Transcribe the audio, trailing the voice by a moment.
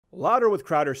Louder with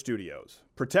Crowder Studios.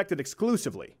 Protected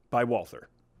exclusively by Walther.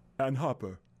 And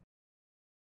Hopper.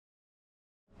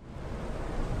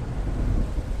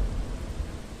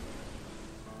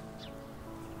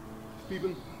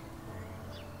 Stephen.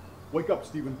 Wake up,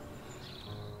 Stephen.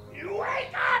 You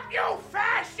wake up, you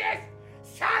fascist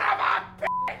son of a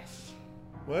bitch!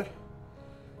 What?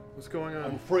 What's going on?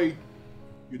 I'm afraid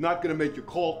you're not gonna make your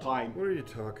call time. What are you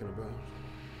talking about?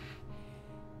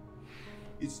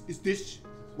 Is this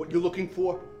what you're looking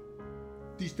for?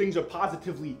 These things are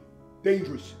positively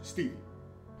dangerous, Stephen.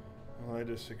 Well, I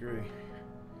disagree.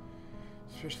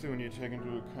 Especially when you take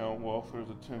into account Walther's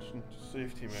attention to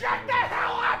safety mechanisms. Shut the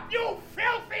hell up, you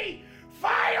filthy,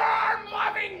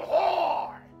 firearm-loving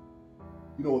whore!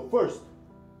 You know, at first,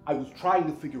 I was trying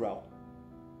to figure out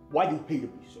why you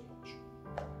hated me so much.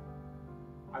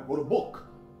 I wrote a book.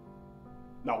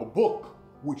 Now, a book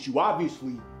which you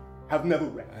obviously have never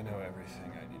read. I know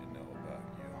everything I need to know about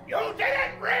you. You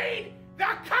didn't read the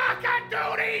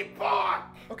Cock-a-Doodle book!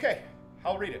 Okay,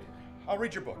 I'll read it. I'll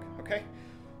read your book, okay?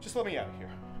 Just let me out of here.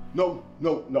 No.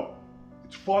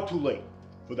 It's far too late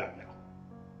for that now.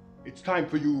 It's time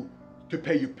for you to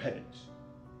pay your penance.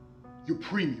 Your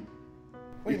premium.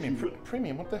 What do you mean,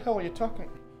 premium? What the hell are you talking?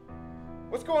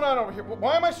 What's going on over here?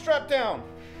 Why am I strapped down?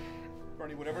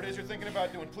 Bernie, whatever it is you're thinking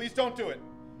about doing, please don't do it.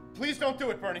 Please don't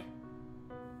do it, Bernie.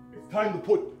 It's time to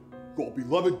put your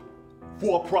beloved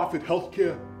for-profit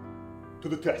healthcare to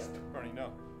the test. Bernie,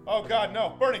 no. Oh, God,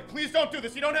 no. Bernie, please don't do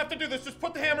this. You don't have to do this. Just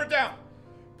put the hammer down.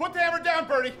 Put the hammer down,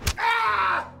 Bernie.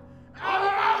 Ah!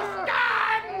 Almost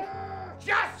done!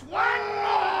 Just one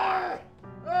more!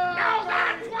 Now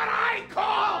that's what I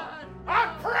call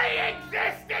a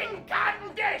pre-existing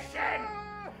condition!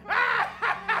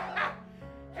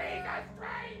 He's a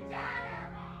strange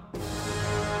animal!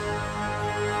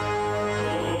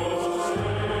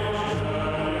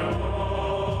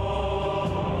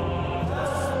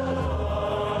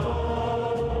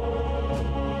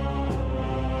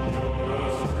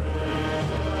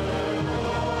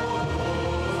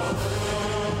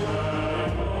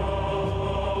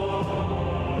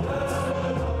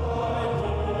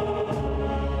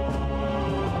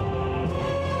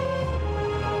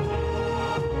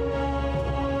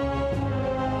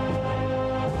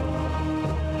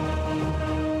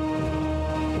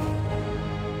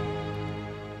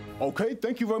 Okay,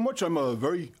 thank you very much. I'm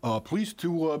very pleased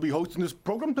to be hosting this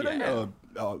program today.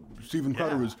 Yeah. Stephen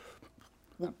Crowder is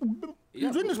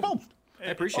he's in this post. I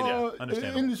appreciate it.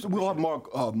 Understandable. We'll have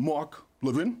Mark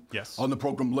Levin Yes. on the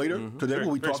program later today. Very-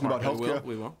 We'll be very talking smart. about healthcare.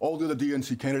 We will. All the other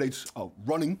DNC candidates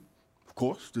running, of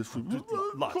course,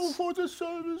 Lots. for this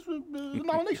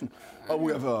nomination.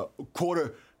 We have a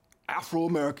quarter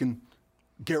Afro-American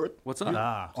Garrett. What's up?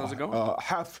 How's it going?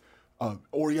 Half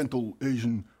Oriental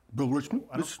Asian Bill Richmond.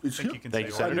 I don't Is think here. you can Thank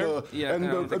say you, Senator. And, Yeah, I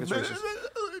don't think it's racist.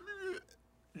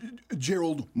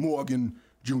 Gerald Morgan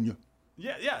Jr.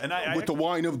 Yeah, and I with the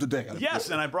wine of the day. Yes,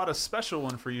 and I brought a special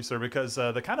one for you, sir, because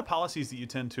the kind of policies that you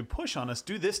tend to push on us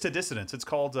do this to dissidents. It's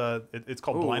called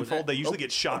blindfold. They usually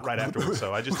get shot right afterwards.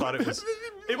 So I just thought it was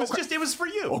it was for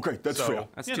you. Okay, that's fair.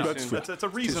 That's fair. That's a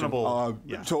reasonable.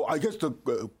 So I guess the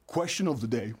question of the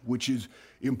day, which is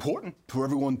important for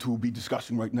everyone to be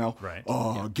discussing right now,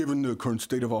 given the current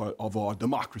state of our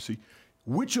democracy,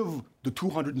 which of the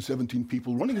 217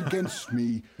 people running against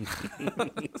me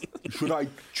should I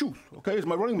choose? Okay, is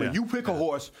my running mate? You pick a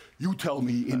horse. You tell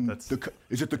me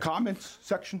is it the comments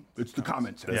section? It's the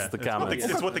comments section. Yeah, it's the comments.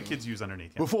 It's what the kids use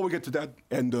underneath. Yeah. Before we get to that,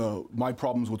 and my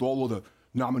problems with all of the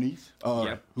nominees,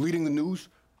 leading the news,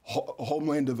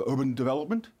 Homeland of Urban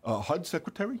Development, HUD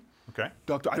Secretary. Okay.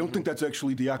 Doctor, I don't think that's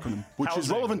actually the acronym, which is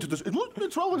relevant to this. It's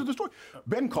relevant to the story.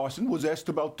 Ben Carson was asked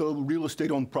about real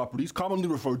estate-owned properties, commonly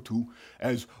referred to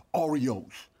as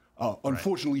REOs.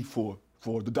 Unfortunately for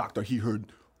the doctor, he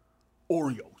heard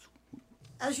Oreos.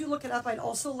 As you look it up, I'd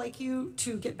also like you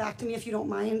to get back to me, if you don't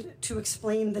mind, to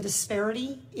explain the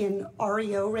disparity in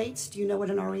REO rates. Do you know what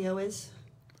an REO is?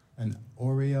 An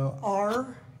Oreo?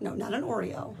 No, not an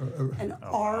Oreo. An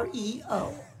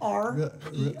REO.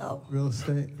 REO. Real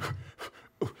estate?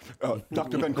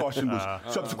 Dr. Ben Carson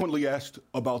was subsequently asked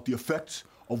about the effects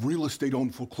of real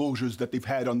estate-owned foreclosures that they've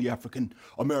had on the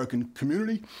African-American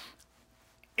community.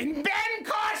 And Ben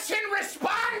Carson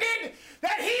responded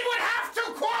that he would have to,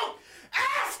 quote,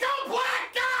 ask a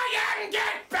black guy and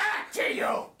get back to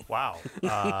you. Wow.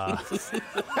 That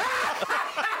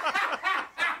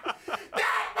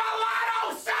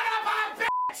mulatto son of a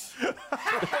bitch!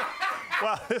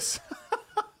 Wow, this.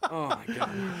 Oh my god.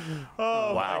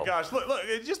 Oh my gosh! Look,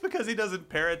 just because he doesn't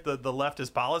parrot the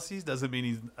leftist policies doesn't mean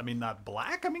he's, not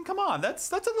black. I mean, come on,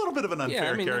 that's a little bit of an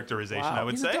unfair characterization, I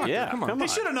would say. Yeah, come on. He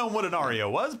should have known what an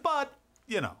Oreo was, but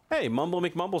Hey, Mumble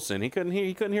McMumbleson, he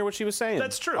couldn't hear what she was saying.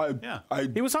 That's true.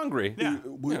 He was hungry. Yeah.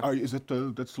 Is that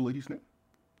that's the lady's name?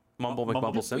 Mumble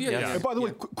McMumbleson. Yeah. And by the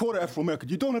way, quarter Afro-American,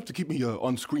 you don't have to keep me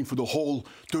on screen for the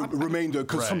remainder,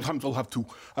 because sometimes I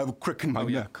have a crick in my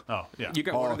neck. Oh, yeah. You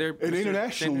got one of their in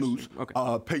international news,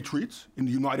 Okay. Patriots in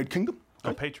the United Kingdom.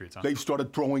 Oh, Patriots, huh? They've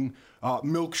started throwing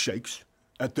milkshakes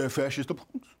at their fascist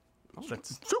opponents.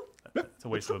 That's Yeah. a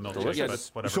waste of a milkshake,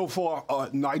 but whatever. So far,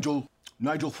 Nigel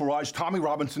Farage, Tommy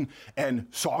Robinson, and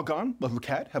Sargon, the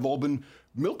cat, have all been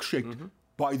milkshaked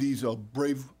by these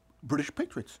brave British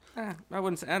patriots. I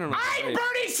wouldn't say, I don't know. I'm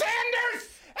Bernie Sanders,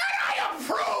 and I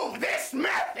approve this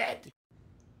method.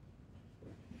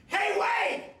 Hey,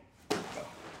 Wade!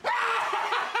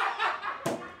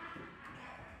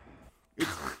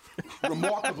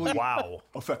 Remarkably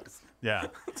effective. Yeah.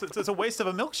 It's a waste of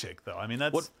a milkshake, though. I mean,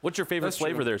 What's your favorite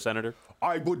flavor there, Senator?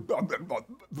 I would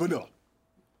vanilla.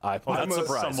 That's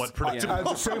somewhat predictable.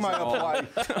 The same I apply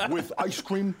with ice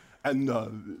cream and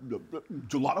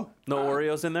gelato. No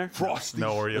Oreos in there? Frosties.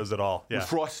 No Oreos at all. Yeah.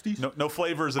 Frosties. No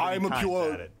flavors of any I'm a kind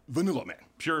pure added. vanilla man.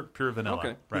 Pure vanilla.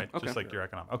 Okay. Right. Okay. Just like your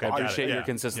economic. Okay. I got it. appreciate your Yeah.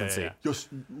 consistency. Yeah.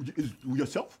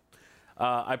 Yourself?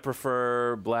 I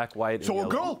prefer black, white, So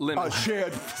and a yellow. girl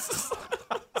shared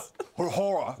her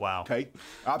horror. Wow. Okay.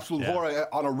 Absolute horror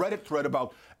on a Reddit thread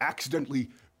about accidentally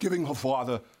giving her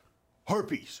father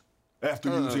herpes after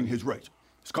using his razor.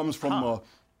 This comes from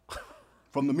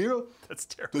the Mirror. That's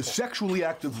terrible. The sexually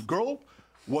active girl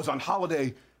was on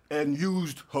holiday and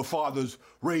used her father's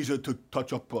razor to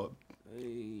touch up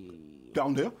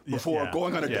down there before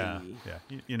going on a date. Yeah.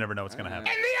 You never know what's going to happen.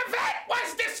 And the event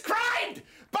was described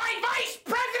by Vice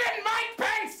President Mike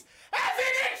Pence as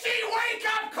an itchy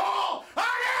wake-up call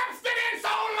on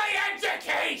abstinence-only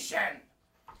education.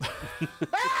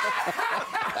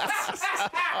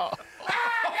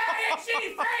 That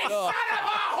itchy face, son of a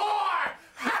whore!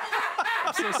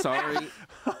 I'm so sorry.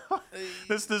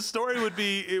 This story would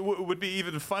be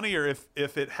even funnier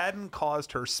if it hadn't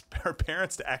caused her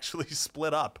parents to actually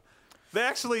split up. They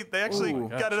actually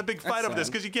got in a big fight over this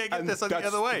because you can't get this the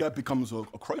other way. That becomes a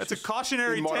crisis. That's a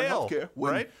cautionary in modern tale, healthcare,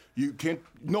 right? You can't.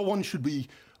 No one should be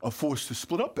forced to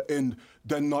split up and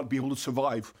then not be able to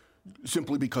survive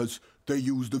simply because they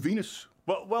use the Venus.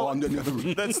 Well, on the nether.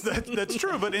 that's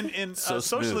true. But in So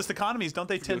socialist economies, don't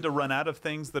they tend to run out of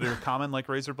things that are common, like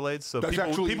razor blades? So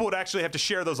people would actually have to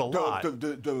share those a lot.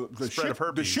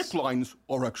 The shit lines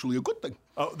are actually a good thing.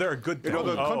 Oh, they're a good thing. In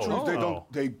other countries,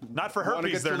 they not for wanna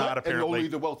herpes. get They're you not let, apparently. And only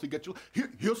the wealthy get you.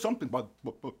 Here's something, by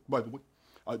the way,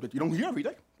 that you don't hear every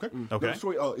day. Okay. There's a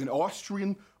story, an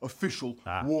Austrian official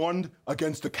warned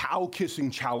against the cow kissing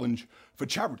challenge for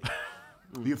charity.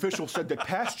 The official said that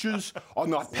pastures are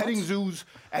not petting zoos,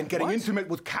 and getting intimate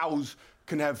with cows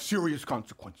can have serious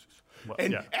consequences.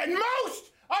 And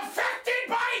most affected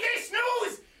by this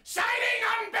news, citing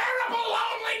unbearable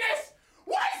loneliness,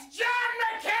 was John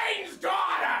McCain's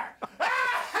daughter.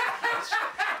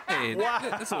 Hey,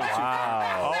 that's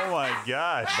Wow! Oh my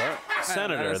gosh,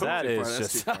 Senator, that is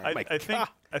just.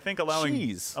 I think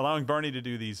allowing Bernie to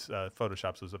do these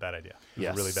photoshops was a bad idea. It was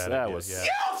a really bad idea. Yeah.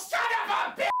 You son of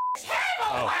a bitch!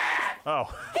 Have a laugh! Oh.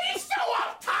 He's so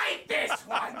uptight, this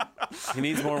one! He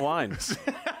needs more wine.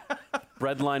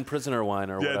 Breadline prisoner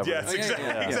wine or whatever. Yes,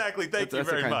 exactly. Thank you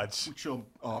very much. Which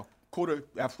quarter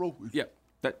afro. Yeah.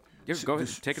 Go ahead.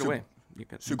 Take it away. You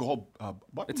can. Cigar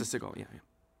button. It's a cigar. Yeah.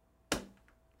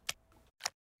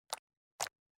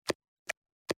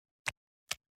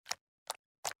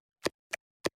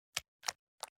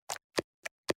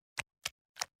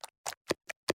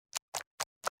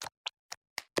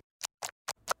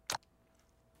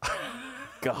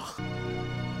 God.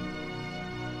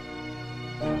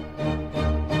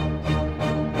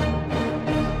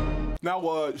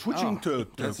 Now, switching to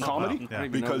comedy,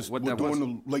 because we're doing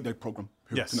the late night program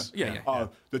here tonight. Yeah.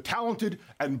 The talented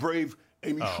and brave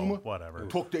Amy Schumer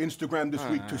took to Instagram this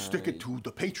week to stick it to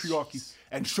the patriarchy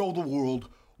and show the world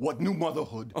what new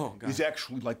motherhood is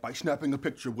actually like by snapping a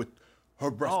picture with her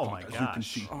breast pump, as you can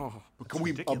see. Can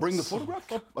we bring the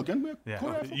photograph up again?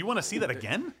 You want to see that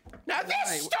again? Now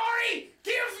this story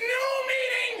gives new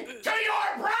meaning to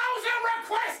your browser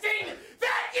requesting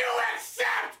that you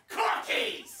accept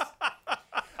cookies.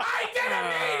 I did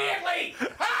immediately.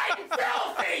 I'm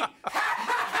filthy.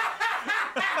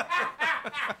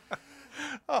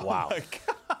 Wow. My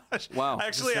gosh. Wow.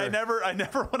 Actually, I never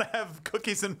want to have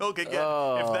cookies and milk again.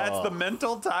 If that's the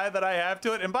mental tie that I have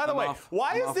to it. And by the way,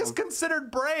 why is this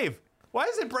considered brave? Why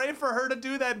is it brave for her to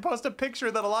do that and post a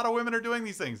picture that a lot of women are doing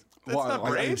these things? That's not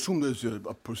brave. I assume there's a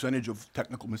percentage of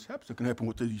technical mishaps that can happen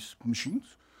with these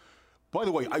machines. By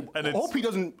the way, I hope he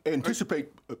doesn't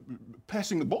anticipate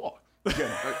passing the ball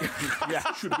again.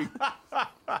 Yeah, should be.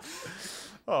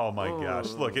 Oh my gosh!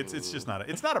 Look, it's just not.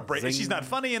 It's not a brave. She's not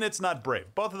funny, and it's not brave.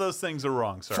 Both of those things are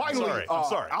wrong, sir. Finally, I'm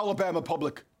sorry. Alabama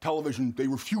Public Television, they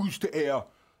refused to air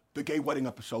the gay wedding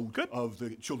episode of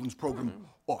the children's program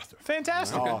Arthur.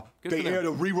 Fantastic. They aired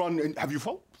a rerun. Have you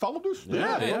followed this?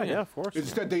 Yeah, of course.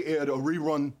 Instead, they aired a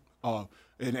rerun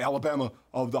in Alabama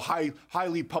of the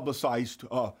highly publicized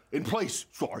of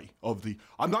the.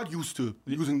 I'm not used to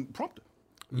using prompter.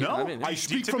 No, I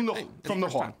speak from the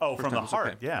heart. Oh, from the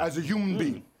heart, yeah. As a human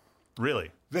being.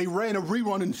 Really? They ran a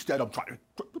rerun instead. I'm trying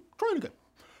again.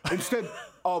 Instead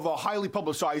of a highly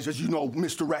publicized, as you know,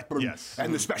 Mr. Ratburn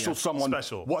and the special someone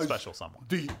special someone.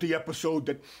 The episode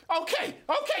that. Okay, gay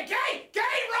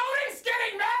rodents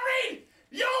getting married.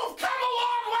 You've come a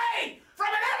long way from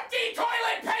an empty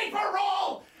toilet paper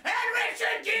roll and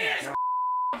Richard Gere's.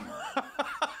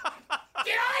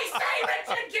 Did I say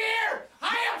Richard Gere?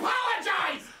 I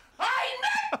apologize. I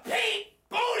meant Pete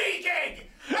Buttigieg.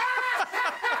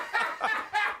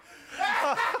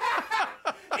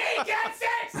 He gets it.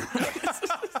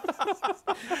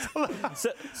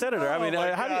 Senator, I mean,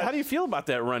 how do you feel about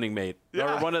that running mate?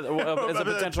 Yeah. Or one of as a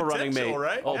potential running mate?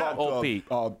 Right? Old Pete.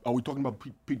 Are we talking about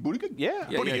Pete Buttigieg? Yeah.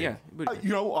 That's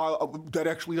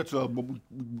what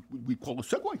we call a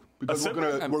segue because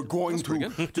we're going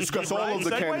to discuss all of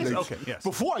the candidates. Okay, yes.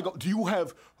 Before I go, do you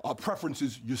have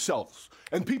preferences yourselves?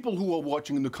 And people who are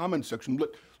watching in the comments section,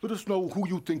 let us know who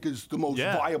you think is the most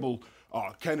viable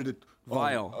candidate.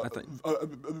 Vile, I think.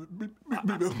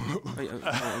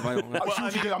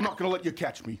 I'm not going to let you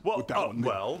catch me with that one.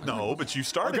 Well, no, but you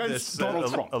started this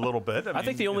a little bit. I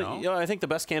think I think the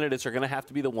best candidates are going to have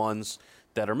to be the ones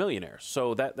that are millionaires.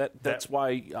 So that's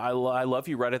why I love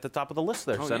you right at the top of the list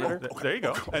there, Senator. There you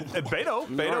go. And Beto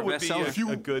would be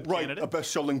a good candidate. A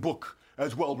best-selling book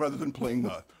as well, rather than playing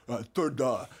third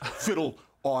fiddle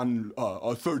on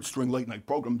a third-string late-night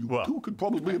program, you too could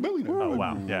probably be a millionaire. Oh,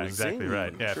 wow. Yeah, exactly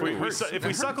right. Yeah, if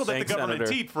we suckled at the government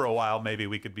Senator. teat for a while, maybe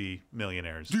we could be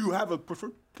millionaires. Do you have a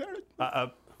preferred candidate?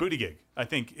 Buttigieg, I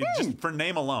think, just for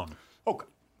name alone. Okay.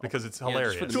 Because it's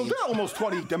hilarious. So there are almost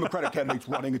 20 Democratic candidates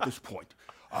running at this point.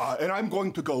 And I'm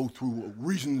going to go through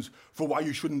reasons for why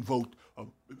you shouldn't vote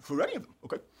for any of them,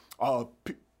 okay?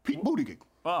 Pete Buttigieg.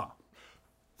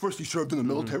 First, he served in the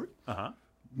military.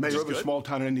 Mayor of a small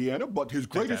town in Indiana, but his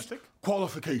greatest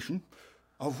qualification,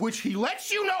 of which he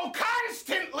lets you know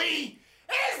constantly,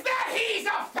 is that he's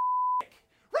a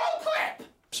roll clip.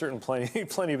 Certain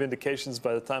plenty of indications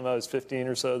by the time I was 15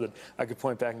 or so that I could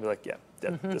point back and be like,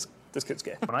 this kid's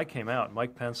gay. When I came out,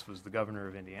 Mike Pence was the governor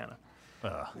of Indiana.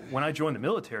 When I joined the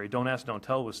military, don't ask, don't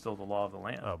tell was still the law of the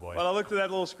land. Oh, boy. Well, I looked at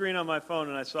that little screen on my phone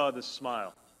and I saw this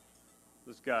smile,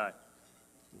 this guy.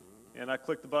 And I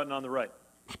clicked the button on the right.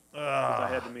 Because I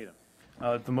had to meet him.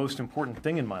 The most important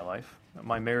thing in my life,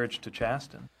 my marriage to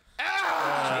Chasten.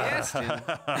 Chasten?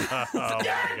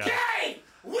 You're gay!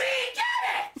 We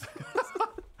get it!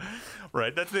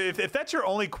 Right. If that's your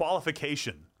only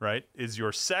qualification, right, is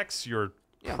your sex, your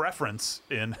preference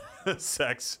in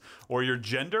sex, or your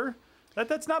gender,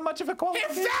 that's not much of a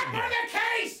qualification. If that were the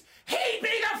case, he'd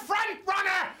be the front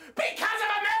runner because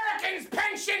of Americans'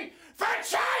 penchant for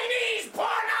Chinese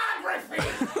pornography.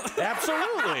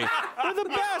 Absolutely. They're the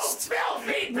best.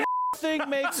 Filthy Nothing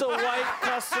makes a white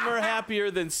customer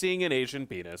happier than seeing an Asian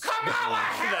penis. Kamala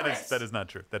Harris. That is not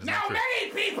true. That is now, not true.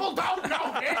 many people don't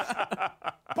know this,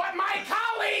 but my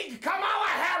colleague Kamala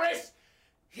Harris,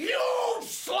 huge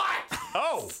slut.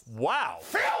 Oh, wow.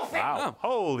 Filthy. Wow.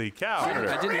 Holy cow.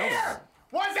 Her career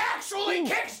was actually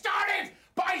kickstarted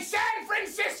by San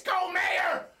Francisco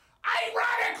Mayor,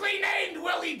 ironically named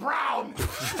Willie Brown, who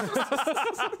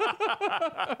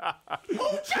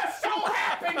just so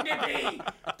happened to be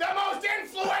the most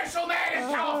influential man in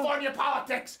California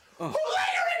politics, who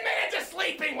later admitted to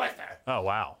sleeping with her. Oh,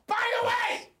 wow. By the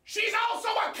way, she's also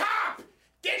a cop.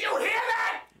 Did you hear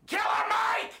that? Killer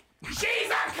Mike,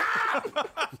 she's a cop.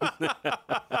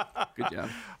 Good job.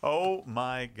 Oh,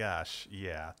 my gosh.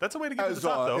 Yeah. That's a way to get to the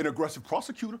top, though. An aggressive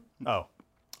prosecutor.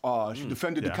 She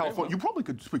defended the California. You probably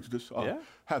could speak to this.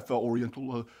 Half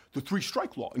Oriental, the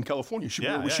three-strike law in California. She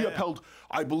upheld,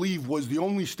 I believe, was the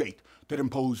only state that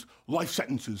imposed life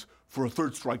sentences for a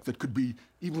third strike that could be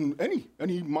even any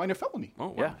minor felony. Oh,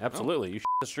 wow. Yeah, absolutely. You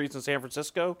the streets in San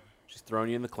Francisco, she's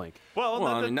throwing you in the clink.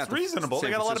 Well, that's reasonable.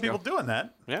 They got a lot of people doing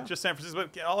that. Yeah. Just San Francisco,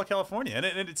 but all of California. And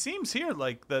it seems here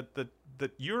like that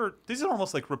that these are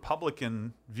almost like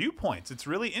Republican viewpoints. It's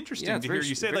really interesting to hear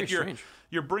you say like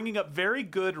you're bringing up very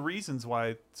good reasons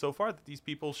why so far that these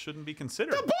people shouldn't be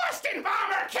considered. The Boston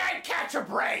bomber can't catch a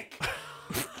break.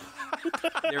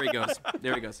 There he goes.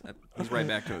 He's right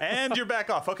back to it. And you're back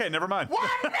off. Okay, never mind. One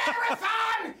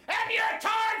marathon and you're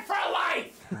tarred for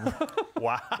life.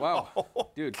 Wow.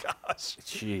 Dude. Gosh.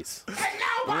 Jeez. And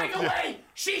now, by the way,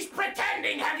 she's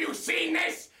pretending, have you seen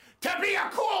this? To be a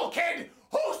cool kid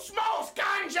who smokes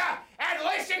ganja and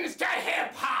listens to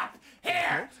hip-hop.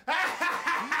 Here.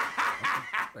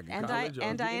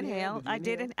 And I inhaled. I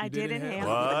did inhale.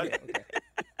 What?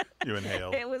 You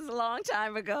inhaled. It was a long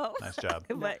time ago. Nice job.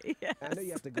 But yes. I know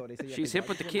you have to go. They say She's hip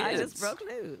with the kids. I just broke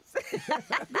loose.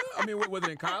 I mean, was it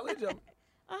in college? What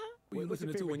were you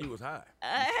listening to when you was high?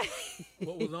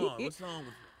 What was on? What song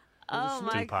was? Oh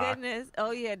my Tupac. goodness!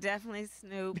 Oh yeah, definitely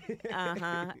Snoop.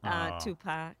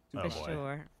 Tupac for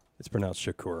sure. It's pronounced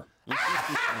Shakur.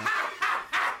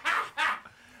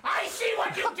 I see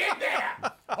what you did there,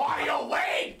 Audio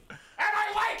Wade, and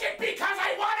I like it because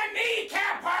I want to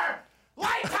kneecap her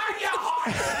like Tanya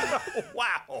Hart.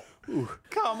 Wow.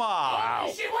 Come on.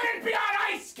 Only she wouldn't be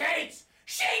on ice skates.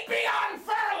 She'd be on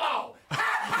furlough.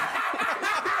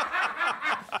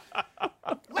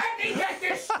 Let me get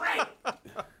this straight.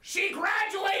 She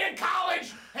graduated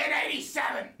college in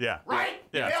 '87. Yeah. Right?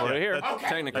 Yeah. Bill? Right here. Okay.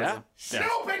 Technically. Yeah.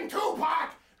 Snoop and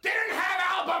Tupac didn't have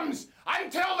albums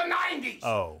until the '90s.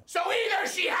 Oh. So either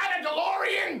she had a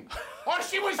DeLorean or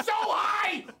she was so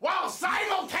high while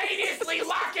simultaneously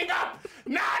locking up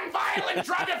non-violent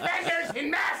drug offenders in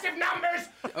massive numbers,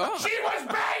 she was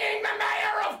banging the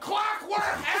mayor of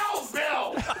Clockwork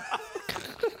Elville.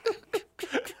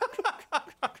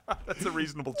 That's a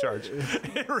reasonable charge.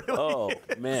 It really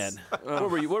is. Man. What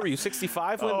were you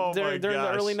 65 during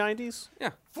the early 90s?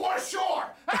 Yeah. For sure.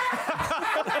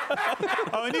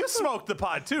 Oh, and you smoked the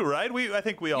pot too, right? I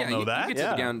think we all know that. You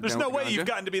get down, There's no way you've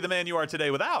gotten to be the man you are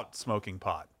today without smoking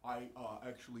pot. I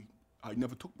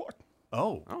never took part.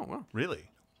 Oh. Oh, wow. Really?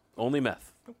 Only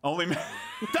meth. Only meth.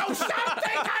 Don't stop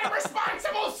think I'm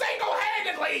responsible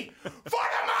single-handedly for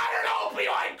the modern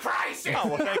opioid crisis. Oh,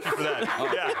 well, thank you for that.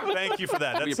 Yeah, thank you for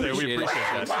that. That's fair. We appreciate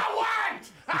I that.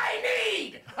 want. I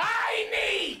need. I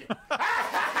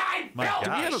My built Do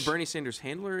we have gosh. a Bernie Sanders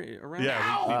handler around?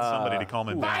 Yeah, we need somebody to calm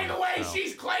him down. By the way, So.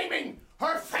 she's claiming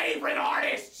her favorite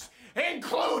artists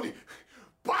include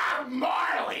Bob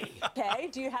Marley. Okay,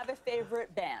 do you have a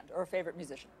favorite band or a favorite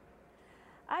musician?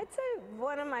 I'd say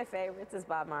one of my favorites is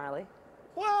Bob Marley.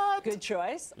 What? Good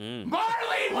choice.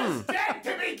 Marley was dead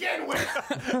to begin with.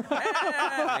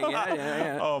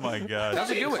 Yeah. Oh my God. That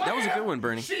was a good one. That was a good one,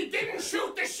 Bernie. She didn't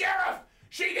shoot the sheriff.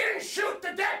 She didn't shoot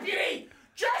the deputy.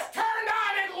 Just turned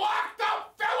on and locked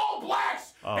up fellow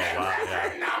blacks in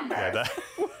record numbers.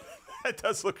 Yeah, that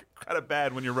does look kind of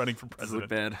bad when you're running for president.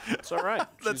 Bad. It's all right.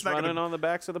 She's running on the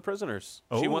backs of the prisoners.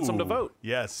 She wants them to vote.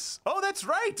 Yes. Oh, that's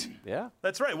right. Yeah.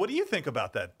 That's right. What do you think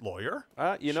about that, lawyer?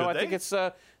 I Should think it's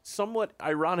somewhat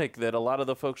ironic that a lot of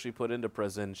the folks she put into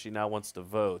prison, she now wants to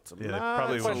vote. I'm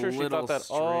not quite sure she thought that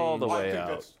all the way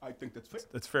out. I think that's fair.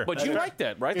 That's fair. But you like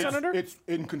that, right, Senator? It's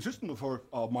inconsistent of her,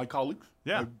 my colleagues.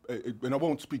 Yeah. And I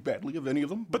won't speak badly of any of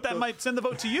them. But that might send the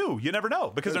vote to you. You never know,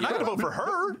 because they're not going to vote for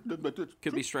her.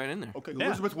 Could be straight in there. Okay,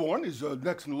 Elizabeth Warren is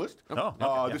next on the list.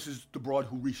 This is the broad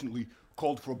who recently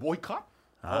called for a boycott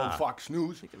of Fox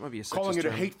News, calling it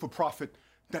a hate-for-profit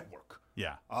network.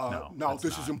 Yeah. Now,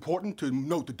 this is important to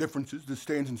note the differences. This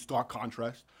stands in stark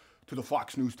contrast to the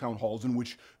Fox News town halls in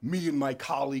which me and my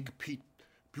colleague Pete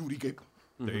Buttigieg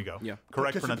There you go. Yeah.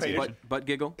 Correct participated pronunciation. But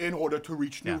giggle. in order to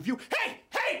reach new view.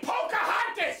 Hey,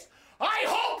 Pocahontas! I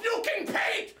hope you can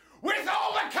paint with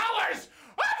all the colors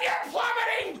of your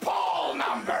plummeting poll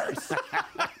numbers.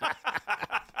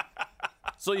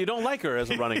 So you don't like her as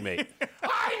a running mate?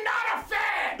 I'm not a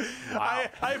fan. Wow.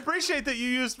 I appreciate that you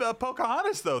used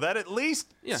Pocahontas, though. That at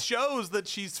least shows that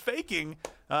she's faking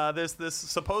this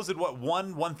supposed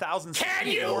 1,000. Can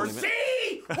you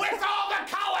see with all the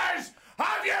colors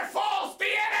of your false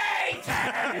DNA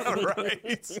test?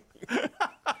 Right.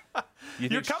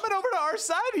 You're coming over to our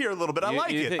side here a little bit. I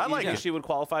like it. I like it. She would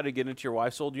qualify to get into your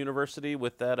wife's old university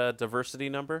with that diversity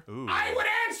number? I would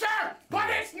answer, but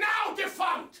it's now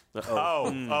defunct.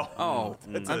 I'm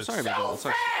sorry about So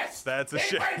that. fast, That's a it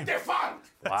shame. went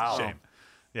defunct. That's a shame.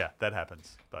 Yeah, that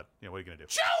happens. But what are you going to do?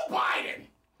 Joe Biden!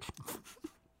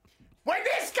 When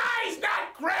this guy's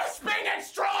not grasping at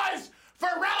straws for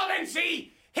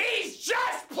relevancy, he's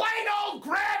just plain old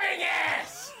grabbing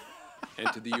ass!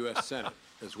 And to the U.S. Senate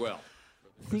as well.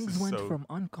 Things went from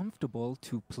uncomfortable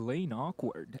to plain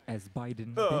awkward as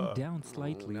Biden bent down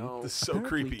slightly, This is so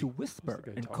apparently creepy. to whisper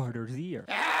in Carter's ear.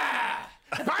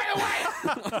 By the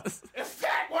way, if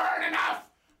that weren't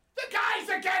enough, the guy's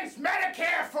against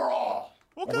Medicare for all.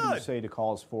 Well, What would you say to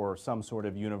calls for some sort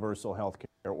of universal health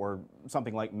care or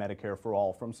something like Medicare for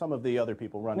all from some of the other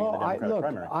people running in the Democratic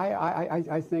primary?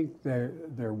 I think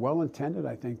they're well intended.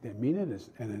 I think they mean it,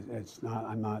 and it's not.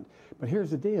 I'm not. But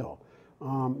here's the deal.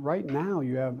 Right now,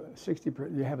 you have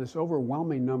you have this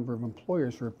overwhelming number of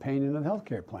employers who are paying into the health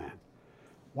care plan.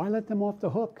 Why let them off the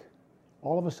hook?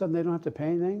 All of a sudden, they don't have to pay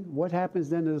anything. What happens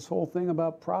then to this whole thing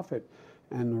about profit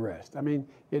and the rest? I mean,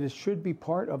 should be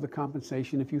part of the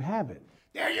compensation if you have it.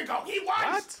 There you go. He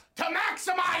wants to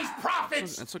maximize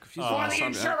profits That's so for confusing. the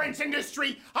insurance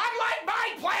industry. Unlike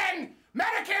my plan,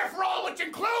 Medicare for all, which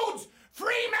includes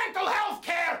free mental health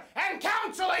care and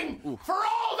counseling for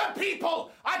all the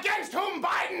people against whom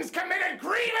Biden's committed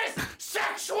grievous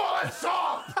sexual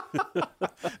assault.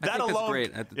 That alone,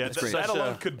 great. that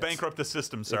alone could bankrupt the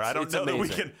system, sir. I don't know that we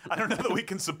can. I don't know that we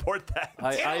can support that.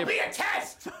 It'll be a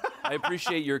test. I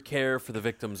appreciate your care for the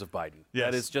victims of Biden.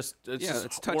 Yes. That is just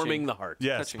it's warming the heart.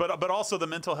 Yes, but also the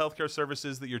mental health care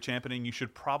services that you're championing, you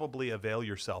should probably avail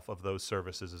yourself of those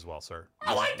services as well, sir.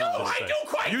 Oh, I do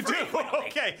quite You do? frequently.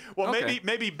 Okay. Well,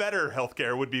 maybe better health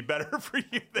care would be better for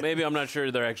you. Maybe I'm not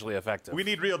sure they're actually effective. We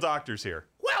need real doctors here.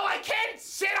 Well, I can't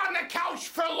sit on the couch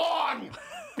for long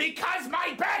because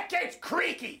my back gets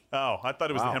creaky. Oh, I thought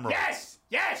it was the hemorrhoids.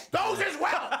 Yes, those as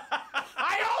well.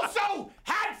 I also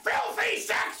had filthy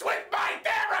sex with my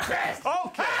therapist.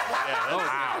 Okay.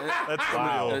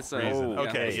 That's the real reason.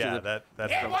 Okay,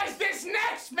 that It was this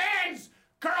next man's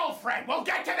girlfriend. We'll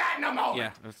get to that in a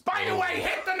moment. By the way,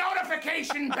 hit the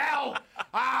notification bell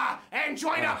and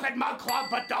join up at Mug Club,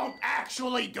 but don't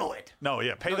actually do it. No,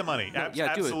 pay the money.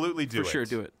 Absolutely do it. For sure,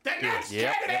 do it. The next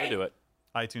candidate do it.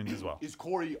 iTunes as well. Is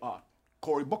Cory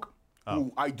Booker,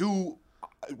 who I do,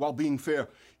 while being fair,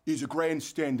 is a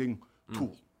grandstanding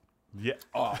tool. Yeah.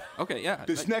 Okay, yeah.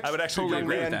 This next I would actually young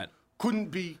agree with man that.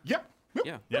 couldn't be. Yeah.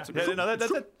 That's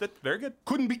very good.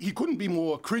 He couldn't be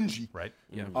more cringy. Right.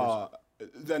 Yeah.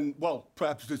 Then, well,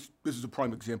 perhaps this is a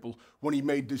prime example when he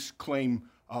made this claim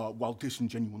while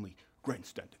disingenuously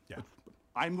grandstanding. Yeah.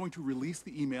 I'm going to release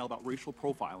the email about racial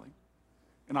profiling,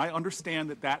 and I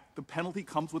understand that the penalty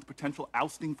comes with potential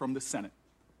ousting from the Senate.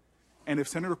 And if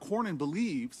Senator Cornyn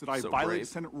believes that I violated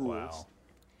Senate rules,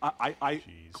 I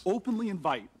openly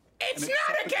invite. It's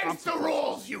not against the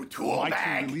rules, you tool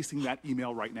bag. I'm releasing that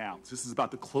email right now. This is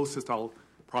about the closest I'll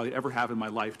probably ever have in my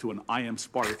life to an I am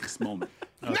Spartacus moment.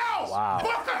 No! Wow.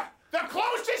 Booker, the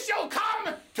closest you'll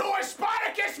come to a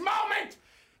Spartacus moment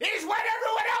is when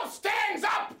everyone else stands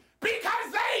up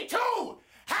because they, too,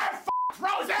 have f***ed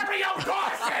Rosario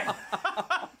Dawson!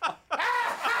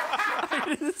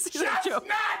 Just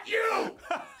not you!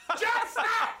 Just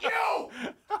not you!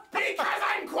 Because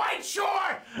I'm quite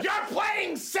sure you're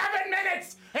playing 7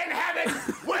 minutes in heaven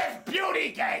with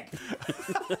Beauty Cake!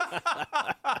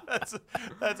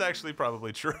 That's actually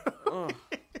probably true.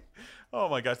 Oh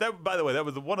my gosh! By the way, that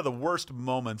was one of the worst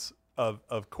moments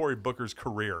of Cory Booker's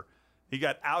career. He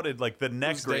got outed like the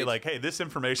next day, like, "Hey, this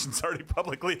information's already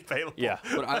publicly available." Yeah,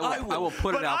 but I will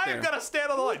put it out there. I've got to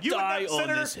stand on the line. You Die would on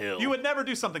Senator, this hill. You would never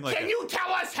do something like that. Can you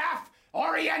tell us, Half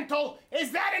Oriental,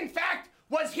 is that in fact,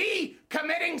 was he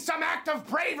committing some act of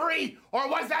bravery, or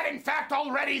was that in fact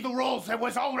already the rules that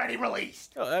was already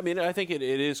released? I mean, I think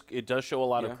it does show a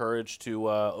lot of courage to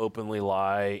openly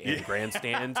lie and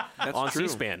grandstand on true.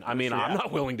 C-SPAN. I mean, I'm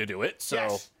not willing to do it, so...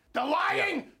 Yes, the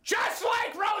lying, just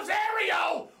like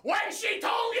Rosario when she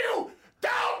told you,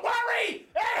 "Don't worry,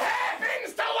 it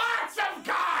happens to lots of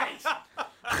guys."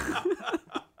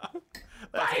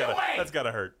 By the way, that's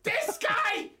gotta hurt. This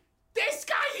guy,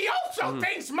 he also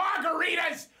thinks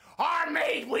margaritas are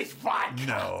made with vodka.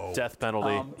 No. Death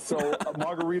penalty. So a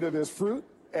margarita, there's fruit,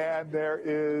 and there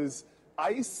is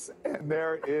ice, and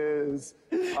there is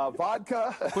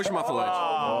vodka. Push him off the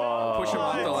ledge. Push him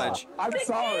off the ledge. I'm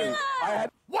sorry.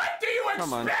 What do you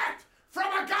expect from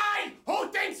a guy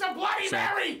who thinks a Bloody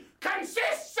Mary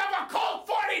consists of a Colt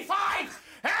 45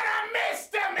 and a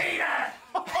misdemeanor?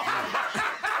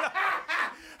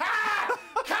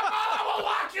 Come on, we'll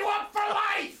lock you up for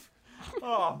life.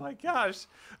 Oh my gosh!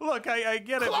 Look, I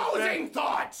get it. Closing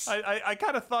thoughts. I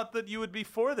kind of thought that you would be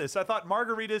for this. I thought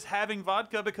margaritas having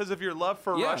vodka because of your love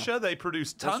for Russia. They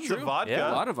produce tons of vodka.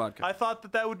 Yeah, a lot of vodka. I thought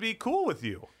that would be cool with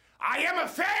you. I am a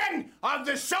fan of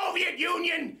the Soviet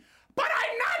Union, but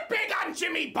I'm not big on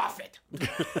Jimmy Buffett.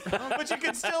 But you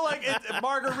can still like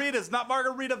margaritas, not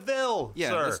Margaritaville. Yeah,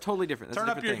 sir. that's totally different. That's Turn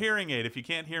a up different your thing. hearing aid if you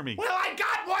can't hear me. Well, I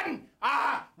got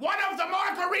one of the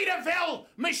Margaritaville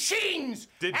machines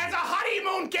as a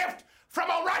honeymoon gift from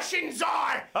a Russian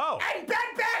czar. Oh. And Bed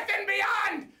Bath &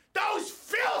 Beyond those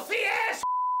filthy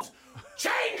assholes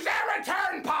change their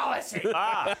return policy.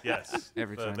 Yes.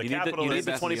 Every time. You need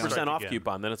the 20% off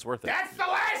coupon, then it's worth it. That's the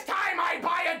last time I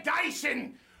buy a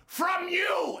Dyson from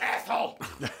you, Ethel.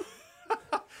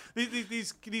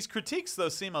 These critiques, though,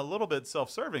 seem a little bit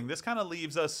self-serving. This kind of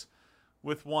leaves us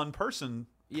with one person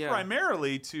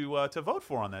primarily to vote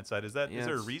for on that side. Is there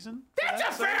a reason? That's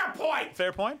a fair point.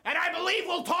 Fair point. And I believe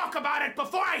we'll talk about it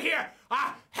before I hear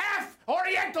Half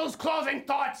Oriental's closing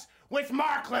thoughts with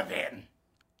Mark Levin.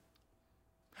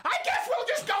 I guess we'll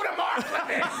just go to Mark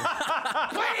Levin.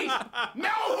 Please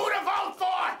know who to vote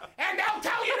for, and they'll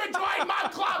tell you to join my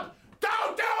club.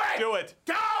 Don't do it. Do it.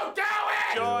 Don't do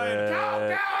it. Join. Don't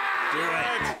do it. Do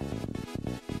it.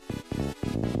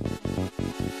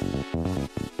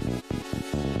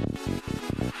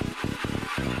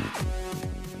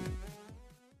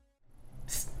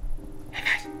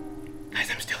 Guys,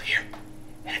 I'm still here,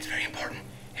 and it's very important,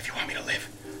 if you want me to live,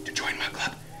 to join my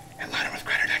club at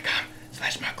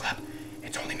louderwithcrowder.com/my-club.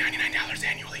 It's only $99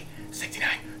 annually,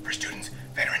 $69 for students,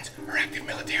 veterans, or active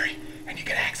military, and you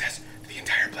get access to the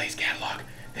entire Blaze catalog,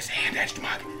 this hand-etched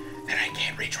mug that I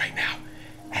can't reach right now,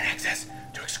 and access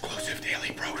to exclusive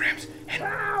daily programs, and...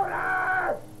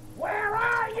 Louder! Where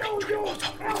are you,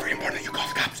 Also, it's very important that you call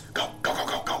the cops. Go, go, go,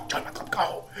 go, go. Join my club.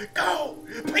 Go, go.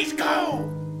 Please go.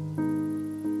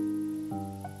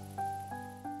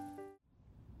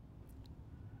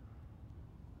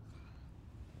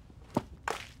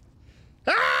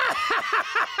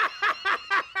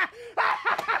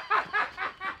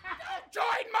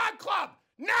 Join my club!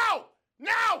 No!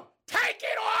 No! Take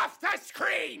it off the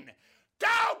screen!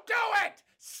 Don't do it!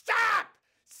 Stop!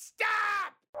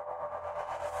 Stop!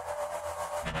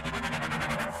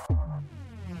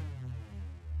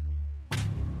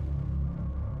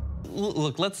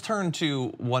 Look, let's turn to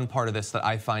one part of this that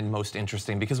I find most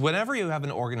interesting, because whenever you have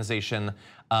an organization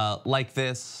like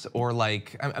this, or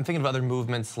like, I'm thinking of other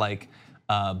movements like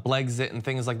Blexit and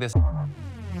things like this.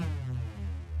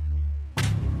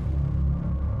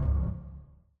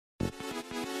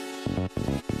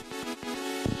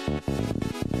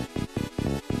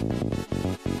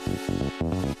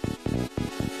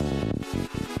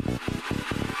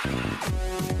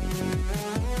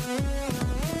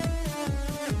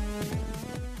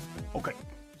 Okay,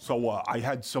 so I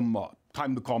had some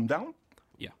time to calm down.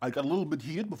 Yeah. I got a little bit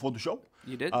heated before the show.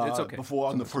 You did? It's okay. Before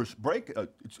on the first break.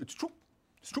 It's true.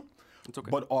 It's true. It's okay.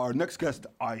 But our next guest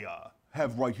I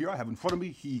have right here, I have in front of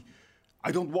me,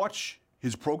 I don't watch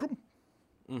his program.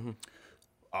 Mm-hmm.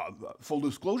 Full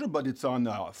disclosure, but it's on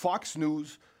Fox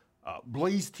News,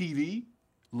 Blaze TV,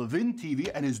 Levin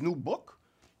TV, and his new book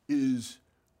is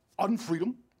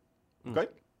Unfreedom, okay,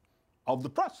 of the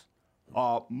press.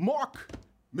 Mark,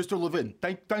 Mr. Levin,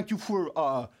 thank you for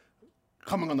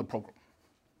coming on the program.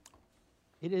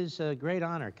 It is a great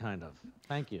honor, kind of.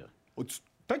 Thank you.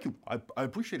 Thank you. I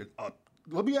appreciate it.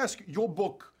 Let me ask your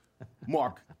book,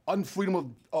 Mark,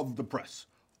 Unfreedom of the Press.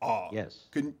 Yes.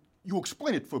 Can you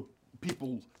explain it for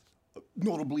people,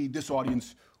 notably this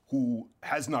audience, who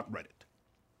has not read it?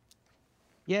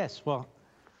 Yes, well,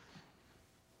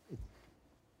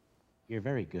 you're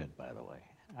very good, by the way.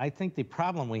 I think the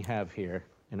problem we have here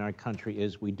in our country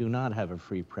is we do not have a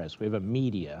free press. We have a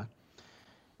media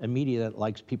that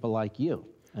likes people like you,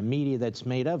 a media that's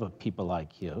made up of people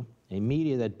like you, a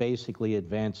media that basically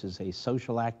advances a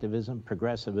social activism,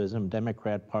 progressivism,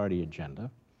 Democrat Party agenda,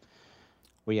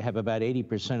 where you have about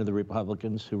 80% of the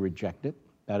Republicans who reject it,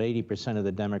 about 80% of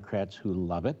the Democrats who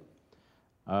love it.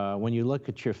 When you look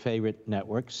at your favorite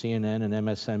networks, CNN and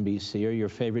MSNBC, or your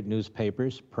favorite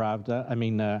newspapers,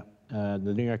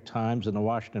 the New York Times and the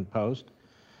Washington Post,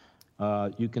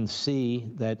 you can see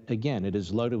that, again, it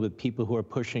is loaded with people who are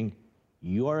pushing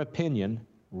your opinion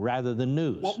rather than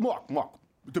news. Well, Mark,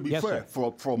 to be fair,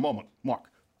 for a moment, Mark,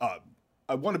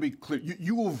 I want to be clear.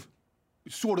 You have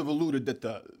sort of alluded that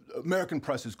the American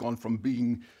press has gone from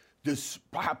being this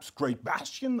perhaps great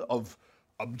bastion of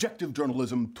objective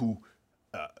journalism to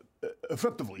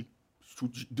effectively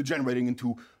degenerating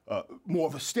into more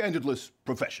of a standardless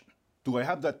profession. Do I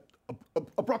have that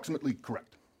approximately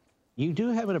correct? You do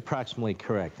have it approximately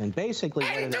correct. And basically,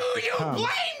 and do you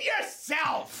blame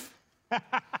yourself?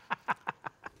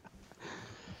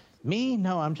 Me?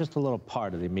 No, I'm just a little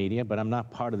part of the media, but I'm not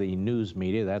part of the news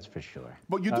media, that's for sure.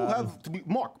 But you do have, to be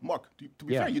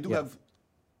fair, you do have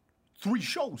 3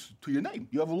 shows to your name.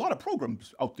 You have a lot of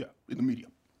programs out there in the media.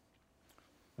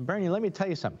 And Bernie, let me tell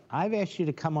you something. I've asked you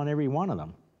to come on every one of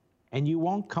them, and you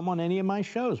won't come on any of my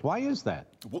shows. Why is that?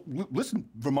 Well, listen,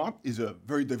 Vermont is a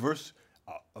very diverse,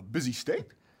 busy state,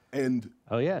 and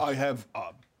I have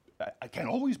I can't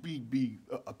always be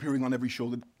appearing on every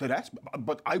show that asks me,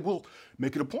 but I will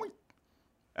make it a point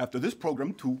after this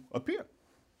program to appear.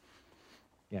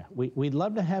 Yeah, we'd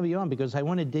love to have you on because I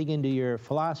want to dig into your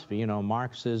philosophy, you know,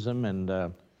 Marxism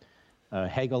and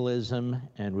Hegelism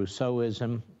and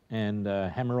Rousseauism and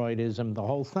hemorrhoidism, the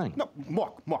whole thing. No,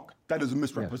 Mark, that is a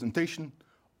misrepresentation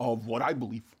of what I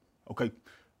believe, okay?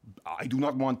 I do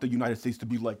not want the United States to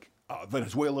be like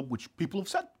Venezuela, which people have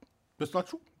said. That's not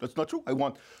true. That's not true. I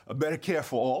want a better care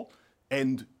for all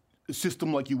and a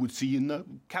system like you would see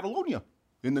in Catalonia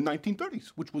in the 1930s,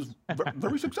 which was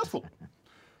very successful.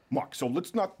 Mark, so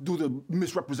let's not do the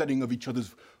misrepresenting of each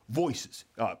other's voices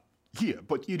here,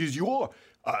 but it is your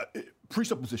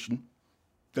presupposition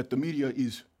that the media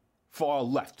is far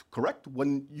left, correct?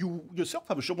 When you yourself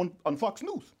have a show on Fox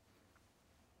News.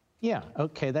 Yeah,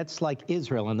 okay, that's like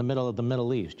Israel in the middle of the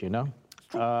Middle East, you know?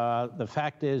 The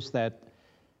fact is that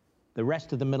the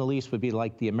rest of the Middle East would be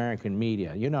like the American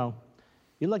media. You know,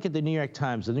 you look at the New York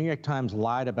Times. The New York Times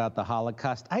lied about the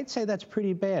Holocaust. I'd say that's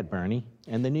pretty bad, Bernie.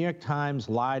 And the New York Times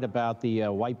lied about the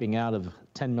wiping out of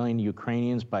 10 million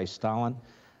Ukrainians by Stalin.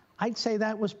 I'd say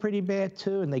that was pretty bad,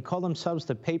 too. And they call themselves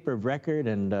the paper of record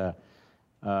and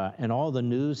all the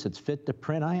news that's fit to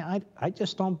print. I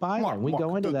just don't buy that. We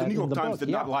go into that. The New in York the Times book. did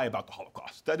not lie about the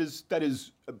Holocaust. That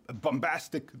is a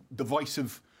bombastic,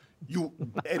 divisive,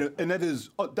 and that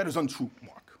is untrue,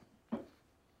 Mark.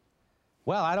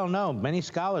 Well, I don't know. Many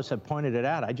scholars have pointed it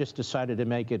out. I just decided to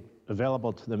make it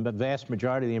available to the vast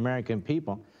majority of the American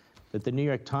people that the New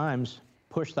York Times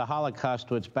pushed the Holocaust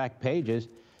to its back pages.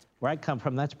 Where I come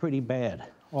from, that's pretty bad.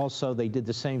 Also, they did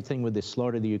the same thing with the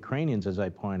slaughter of the Ukrainians, as I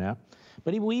point out.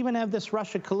 But we even have this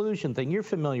Russia collusion thing. You're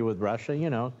familiar with Russia,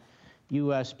 you know.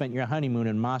 You spent your honeymoon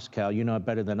in Moscow. You know it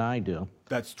better than I do.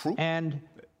 That's true. And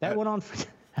that went on for...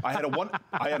 I had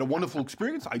a wonderful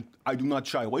experience. I do not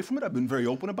shy away from it. I've been very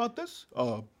open about this.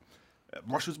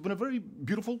 Russia's been a very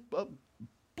beautiful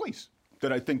place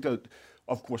that I think that,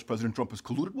 of course, President Trump has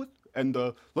colluded with. And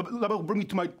let me bring me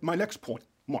to my next point,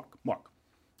 Mark.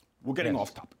 We're getting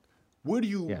off topic. Where do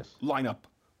you line up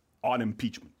on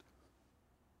impeachment?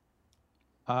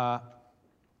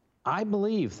 I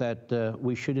believe that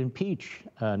we should impeach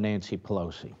Nancy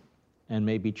Pelosi and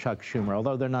maybe Chuck Schumer,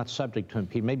 although they're not subject to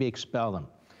impeachment, maybe expel them.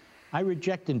 I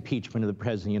reject impeachment of the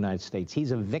President of the United States.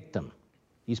 He's a victim.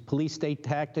 These police state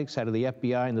tactics out of the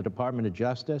FBI and the Department of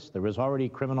Justice, there was already a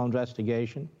criminal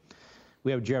investigation.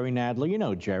 We have Jerry Nadler. You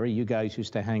know Jerry. You guys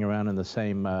used to hang around in the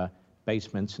same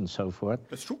basements and so forth.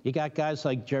 That's true. You got guys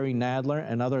like Jerry Nadler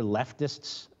and other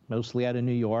leftists, mostly out of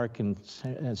New York and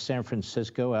San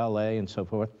Francisco, LA, and so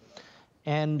forth.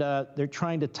 And they're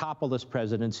trying to topple this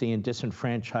presidency and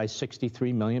disenfranchise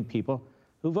 63 million people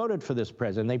who voted for this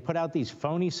president. They put out these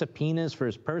phony subpoenas for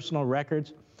his personal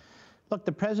records. Look,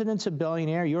 the president's a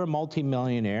billionaire. You're a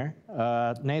multimillionaire.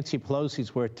 Nancy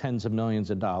Pelosi's worth tens of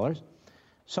millions of dollars.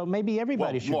 So maybe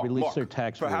everybody should release their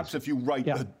tax returns. Perhaps if you write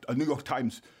a New York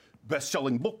Times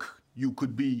best-selling book, you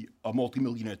could be a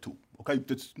multimillionaire too. Okay,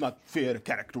 that's not fair to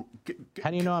character. How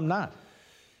do you know I'm not?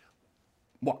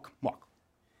 Mark.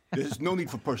 There's no need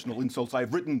for personal insults.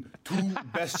 I've written 2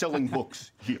 best-selling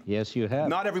books here. Yes, you have.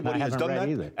 Not everybody has done that,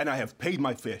 either. And I have paid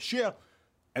my fair share.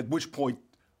 At which point,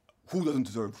 who doesn't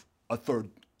deserve a third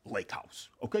lake house?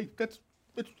 Okay,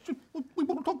 we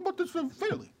want to talk about this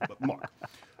fairly, Mark.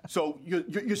 So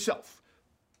yourself,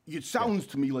 it sounds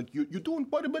to me like you're doing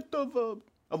quite a bit of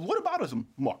whataboutism,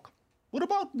 Mark. What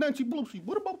about Nancy Pelosi?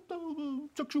 What about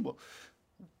Chuck Schumer?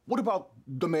 What about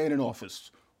the man in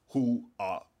office who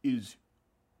is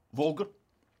vulgar,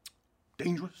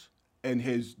 dangerous, and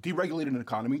has deregulated an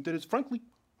economy that has, frankly,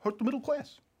 hurt the middle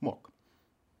class? Mark.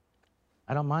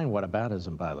 I don't mind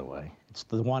whataboutism, by the way. It's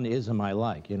the one ism I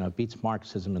like. You know, it beats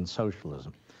Marxism and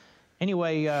socialism.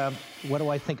 Anyway, what do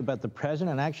I think about the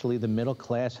president? Actually, the middle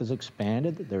class has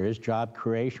expanded. There is job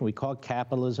creation. We call it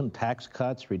capitalism, tax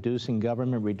cuts, reducing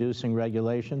government, reducing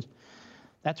regulations.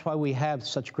 That's why we have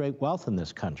such great wealth in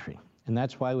this country. And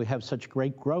that's why we have such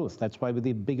great growth. That's why we're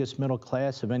the biggest middle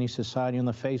class of any society on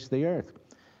the face of the earth.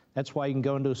 That's why you can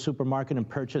go into a supermarket and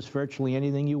purchase virtually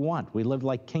anything you want. We live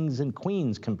like kings and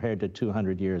queens compared to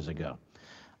 200 years ago.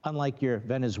 Unlike your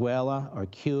Venezuela or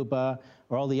Cuba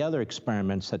or all the other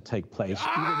experiments that take place,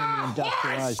 even in the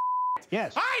industrialized...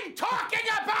 Yes. I'm talking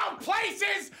about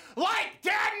places like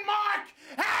Denmark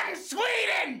and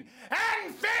Sweden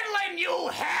and Finland, you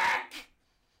hack!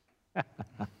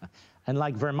 And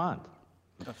like Vermont.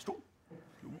 That's true.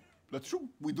 That's true.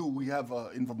 We have,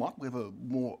 in Vermont, we have a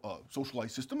more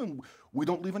socialized system, and we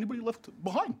don't leave anybody left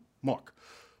behind, Mark.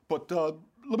 But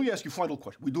let me ask you a final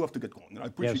question. We do have to get going, and I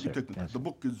appreciate you taking that. The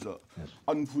book is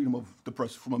Unfreedom of the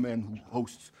Press from a man who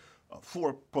hosts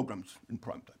 4 programs in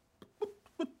prime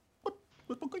time.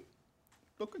 But okay.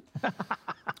 Okay.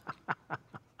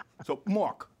 So,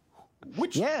 Mark,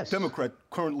 which Democrat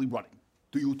currently running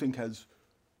do you think has,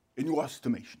 in your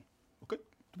estimation, okay,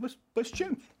 the best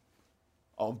chance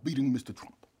of beating Mr.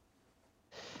 Trump?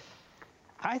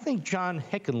 I think John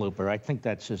Hickenlooper, I think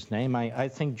that's his name. I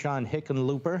think John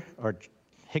Hickenlooper, or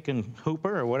Hickenhooper,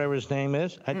 or whatever his name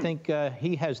is, I think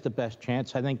he has the best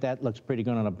chance. I think that looks pretty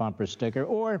good on a bumper sticker.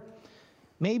 Or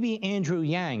maybe Andrew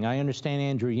Yang. I understand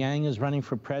Andrew Yang is running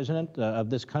for president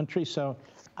of this country, so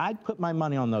I'd put my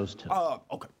money on those 2.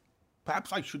 Okay.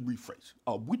 Perhaps I should rephrase.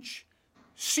 Which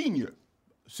senior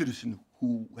citizen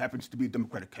who happens to be a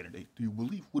Democratic candidate do you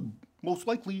believe would most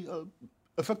likely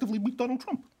effectively beat Donald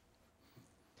Trump?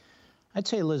 I'd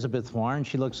say Elizabeth Warren.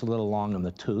 She looks a little long in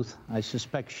the tooth. I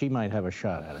suspect she might have a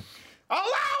shot at it. Allow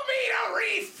me to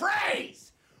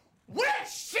rephrase. Which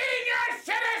senior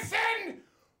citizen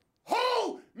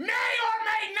who may or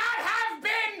may not have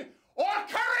been or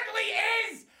currently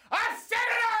is a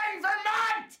senator in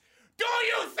Vermont do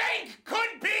you think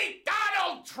could beat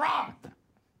Donald Trump?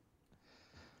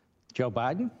 Joe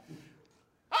Biden?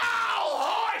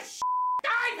 Oh, horse!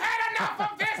 I've had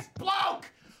enough of this bloke!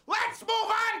 Let's move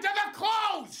on to the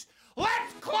close!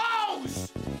 Let's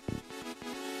close!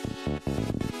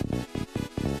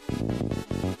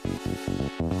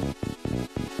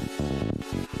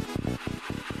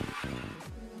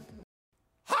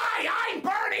 Hi, I'm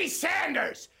Bernie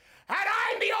Sanders, and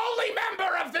I'm the only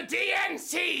member of the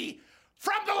DNC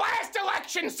from the last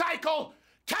election cycle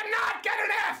to not get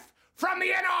an F from the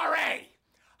NRA.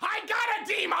 I got a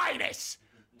D-.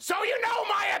 So you know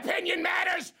my opinion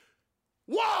matters.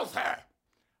 Walter,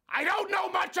 I don't know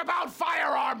much about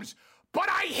firearms, but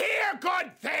I hear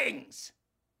good things.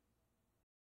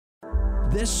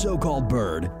 This so-called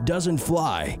bird doesn't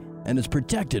fly and is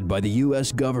protected by the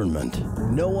U.S. government.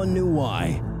 No one knew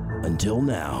why until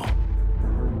now.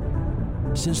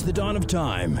 Since the dawn of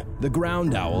time, the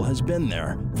ground owl has been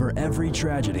there for every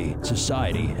tragedy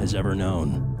society has ever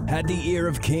known. Had the ear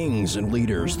of kings and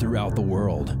leaders throughout the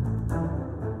world.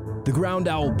 The ground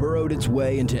owl burrowed its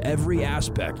way into every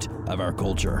aspect of our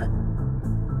culture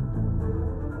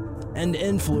and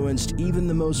influenced even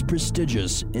the most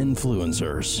prestigious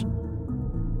influencers.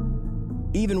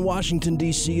 Even Washington,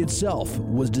 D.C. itself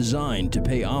was designed to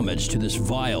pay homage to this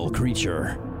vile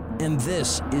creature. And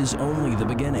this is only the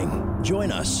beginning.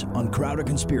 Join us on Crowder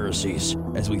Conspiracies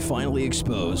as we finally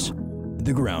expose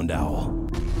the ground owl.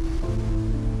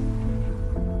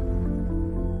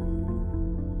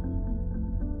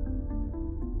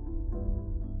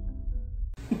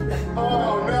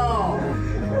 Oh no!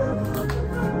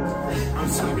 I'm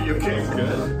sorry, you okay?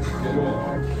 Good.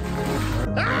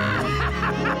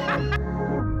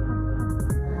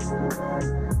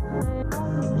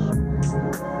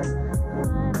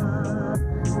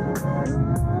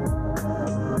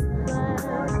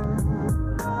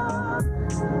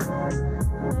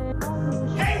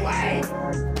 Hey, wait!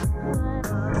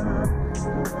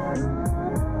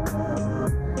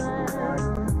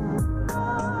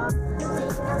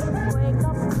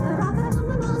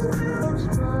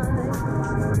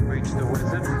 Reach the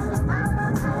wizard.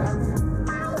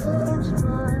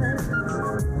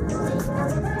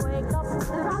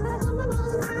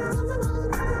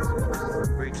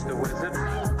 Reach the wizard.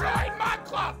 Join my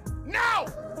club! No!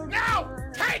 No!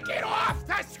 Take it off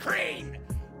the screen!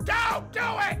 Don't do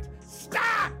it!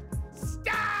 Stop!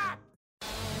 Stop!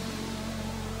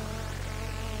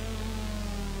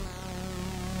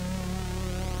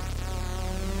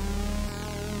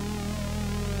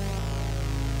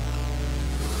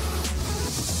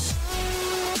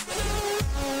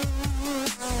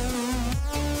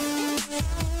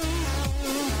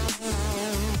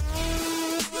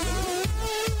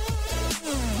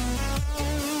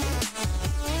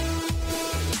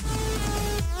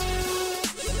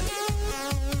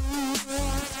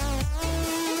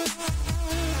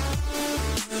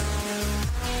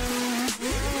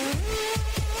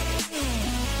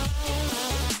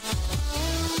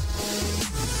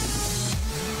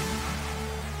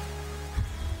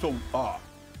 So,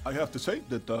 I have to say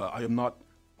that I am not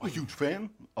a huge fan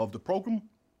of the program,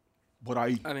 but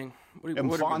I'm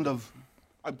fond of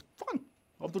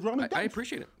the Drowning Dead. I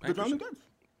appreciate it. The Drowning Dead.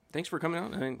 Thanks for coming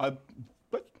out.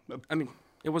 I mean,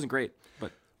 it wasn't great,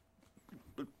 but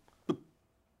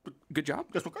good job.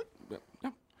 That's okay. Yeah.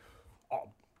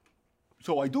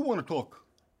 So I do want to talk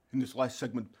in this last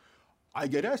segment. I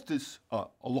get asked this a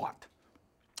lot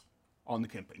on the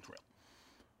campaign trail.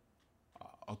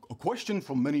 A question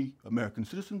from many American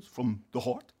citizens from the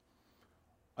heart,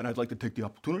 and I'd like to take the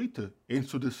opportunity to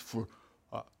answer this for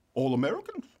all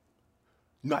Americans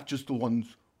not just the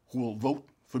ones who will vote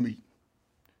for me,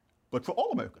 but for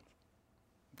all Americans.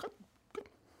 Okay? Good.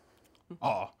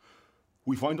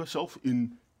 We find ourselves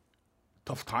in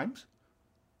tough times.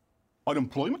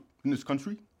 Unemployment in this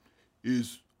country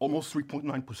is almost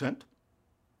 3.9%.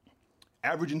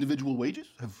 Average individual wages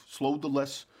have slowed to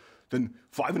less than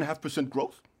 5.5%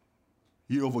 growth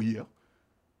year over year.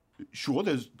 Sure,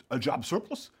 there's a job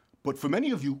surplus, but for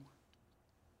many of you,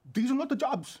 these are not the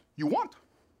jobs you want.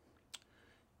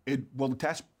 Well, the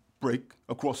tax break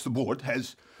across the board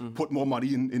has put more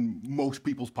money in most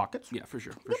people's pockets. Yeah, for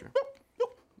sure.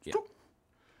 Yeah.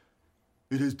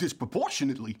 It has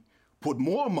disproportionately put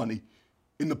more money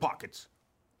in the pockets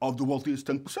of the wealthiest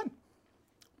 10%.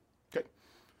 Okay?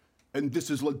 And this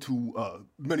has led to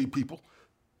many people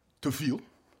to feel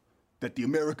that the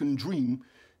American dream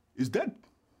is dead.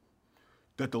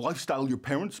 That the lifestyle your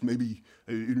parents maybe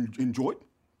enjoyed,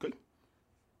 okay,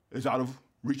 is out of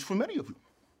reach for many of you.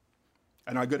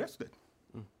 And I get that.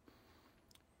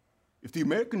 If the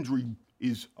American dream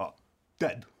is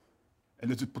dead,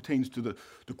 and as it pertains to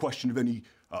the question of any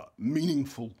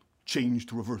meaningful change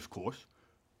to reverse course,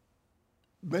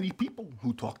 many people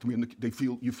who talk to me, and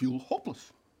you feel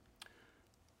hopeless.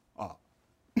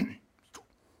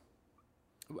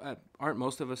 Aren't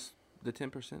most of us the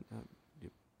 10%?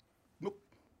 Nope.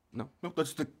 No. No,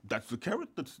 that's the carrot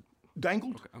that's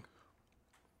dangled,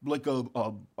 like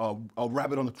a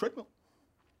rabbit on a treadmill.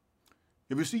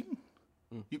 You ever seen?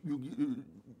 You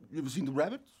ever seen the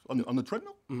rabbits on the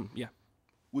treadmill? Yeah.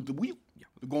 With the wheel. Yeah.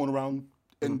 They're going around,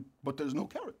 but there's no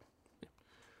carrot. Yeah.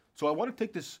 So I want to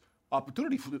take this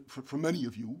opportunity for many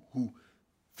of you who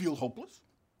feel hopeless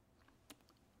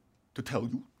to tell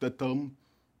you that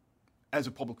as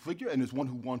a public figure and as one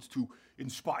who wants to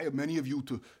inspire many of you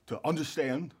to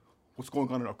understand what's going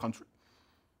on in our country,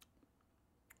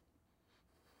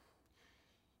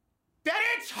 that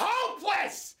it's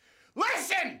hopeless!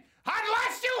 Listen,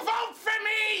 unless you vote for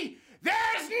me,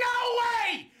 there's no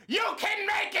way you can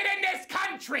make it in this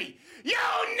country! You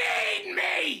need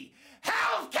me!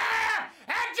 Healthcare,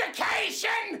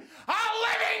 education, a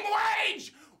living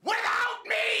wage! Without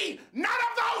me, none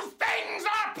of those things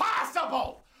are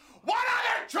possible! What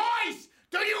other choice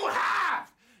do you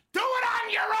have? Do it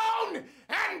on your own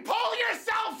and pull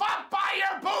yourself up by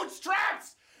your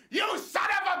bootstraps, you son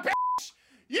of a bitch!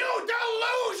 You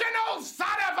delusional son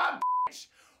of a bitch!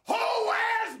 Who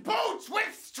wears boots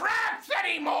with straps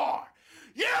anymore?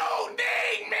 You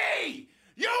need me!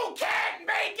 You can't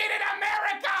make it in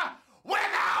America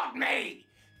without me!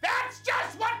 That's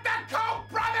just what the Koch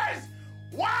brothers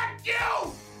want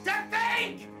you to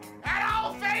think! And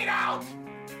I'll fade out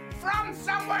from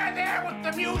somewhere there with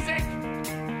the music.